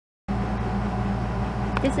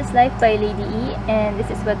This is Life by Lady E, and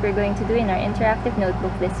this is what we're going to do in our interactive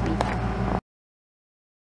notebook this week.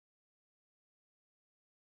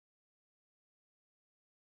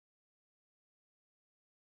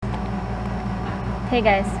 Hey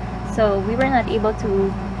guys, so we were not able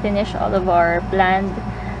to finish all of our planned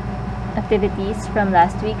activities from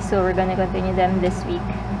last week, so we're gonna continue them this week.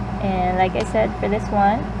 And like I said, for this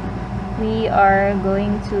one, we are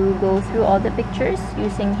going to go through all the pictures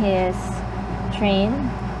using his train.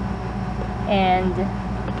 And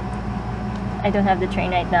I don't have the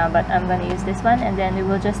train right now, but I'm gonna use this one, and then we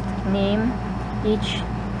will just name each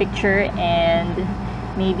picture, and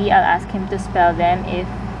maybe I'll ask him to spell them if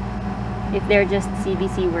they're just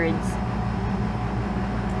CBC words.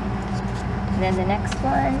 And then the next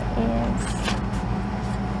one is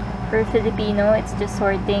for Filipino. It's just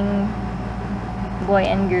sorting boy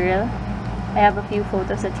and girl. I have a few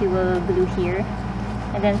photos that he will glue here.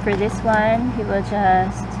 And then for this one, he will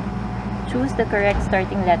just choose the correct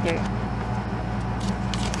starting letter.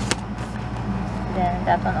 Then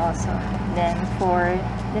that one also. Then for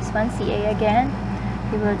this one, CA again,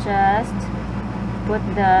 he will just put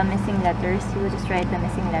the missing letters. He will just write the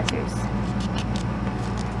missing letters.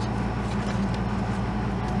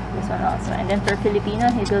 This one also. And then for Filipino,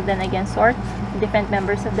 he will then again sort different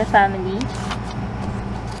members of the family.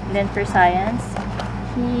 And then for science,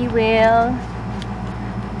 he will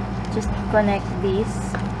just connect these.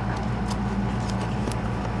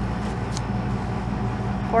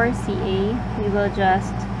 For CA, we will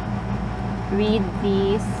just read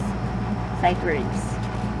these sight words.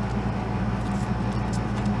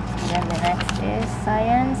 And then the next is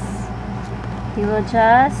science. We will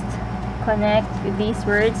just connect these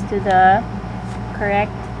words to the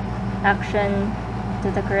correct action,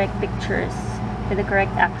 to the correct pictures, to the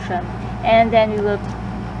correct action, and then we will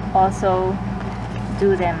also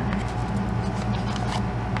do them.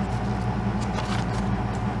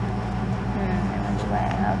 I wonder why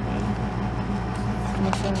I have a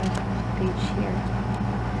missing page here.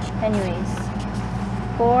 Anyways,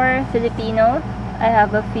 for Filipino, I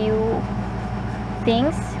have a few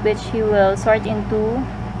things which he will sort into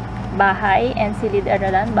bahay and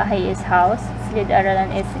silid-aralan. Bahay is house,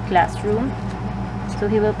 silid-aralan is classroom. So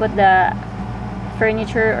he will put the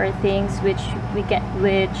furniture or things which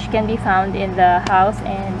can be found in the house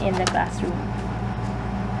and in the classroom.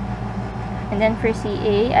 And then for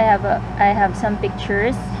CA, I have some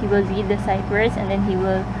pictures. He will read the sight words, and then he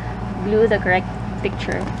will glue the correct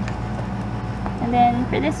picture. And then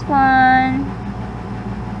for this one,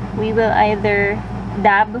 we will either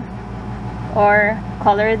dab or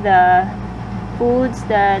color the foods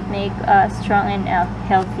that make us strong and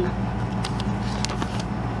healthy,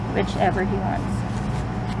 whichever he wants.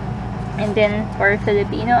 And then for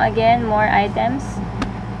Filipino, again, more items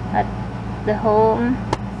at the home,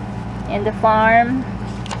 in the farm.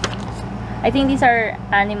 I think these are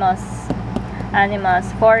animals,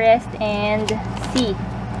 forest and sea.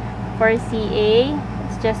 For CA,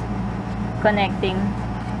 it's just connecting,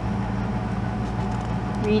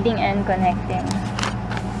 reading and connecting.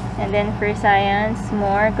 And then for science,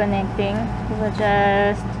 more connecting. We will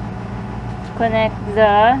just connect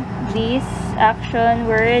these action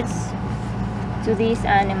words to these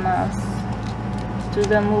animals, to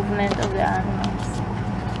the movement of the animals.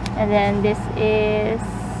 And then this is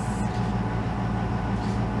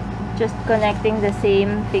just connecting the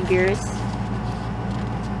same figures.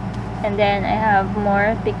 And then I have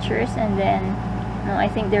more pictures, and then no, I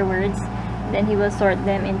think they're words. And then he will sort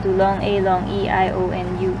them into long A, long E, I, O,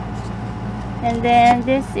 and U. And then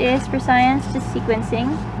this is for science, just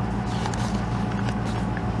sequencing.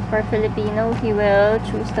 For Filipino, he will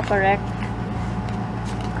choose the correct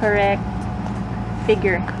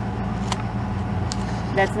figure.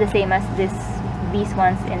 That's the same as these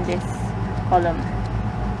ones in this column.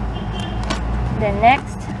 Then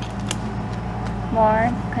next,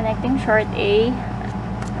 more connecting short A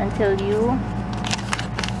until U.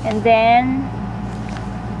 And then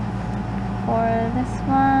for this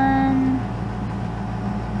one,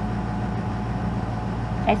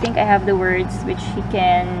 I think I have the words which he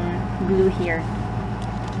can glue here.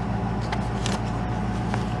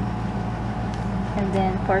 And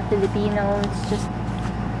then for Filipino, it's just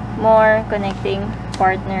more connecting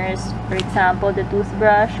partners. For example, the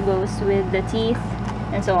toothbrush goes with the teeth,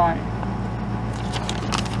 and so on.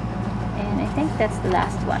 And I think that's the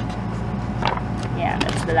last one. Yeah,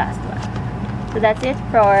 that's the last one. So that's it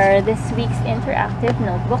for this week's interactive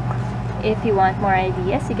notebook. If you want more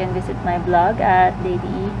ideas, you can visit my blog at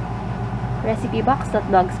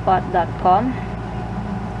ladyrecipebox.blogspot.com,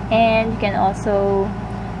 and you can also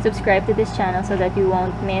subscribe to this channel so that you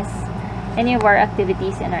won't miss any of our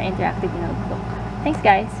activities in our interactive notebook. Thanks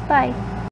guys. Bye!